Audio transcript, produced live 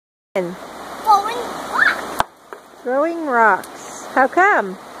Throwing rocks. Throwing rocks. How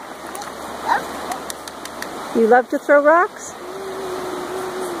come? You love to throw rocks?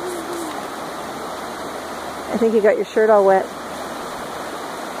 I think you got your shirt all wet.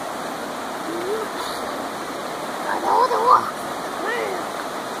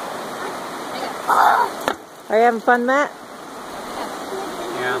 Are you having fun, Matt?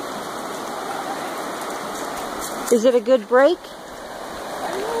 Yeah. Is it a good break?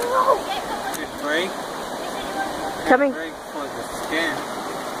 Good break. Coming, Good break for the skin.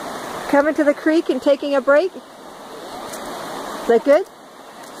 coming to the creek and taking a break? Is that good?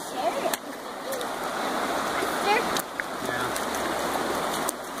 Yeah.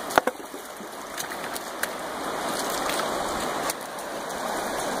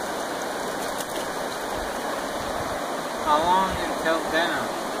 How long until dinner?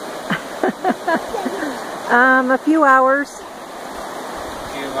 A few hours. A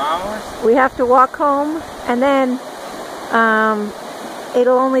few hours? We have to walk home, and then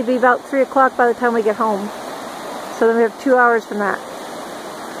it'll only be about 3 o'clock by the time we get home. So then we have 2 hours from that.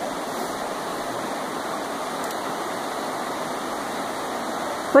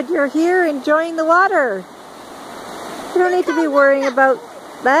 But you're here enjoying the water. You don't need to be worrying about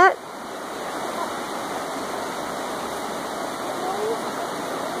that.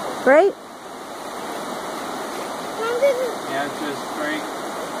 Right? Yeah, just right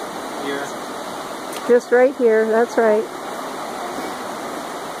here. Just right here, that's right.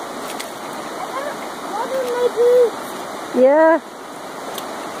 Yeah.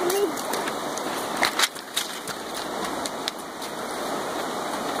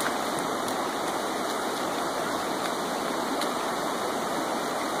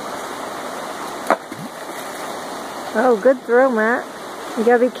 Oh, good throw, Matt. You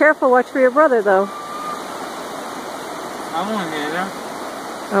gotta be careful, watch for your brother though. I won't hit her.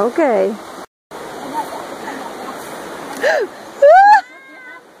 Okay.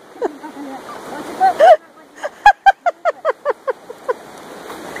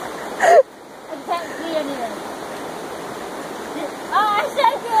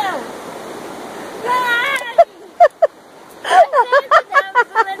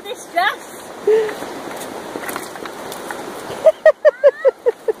 Distress.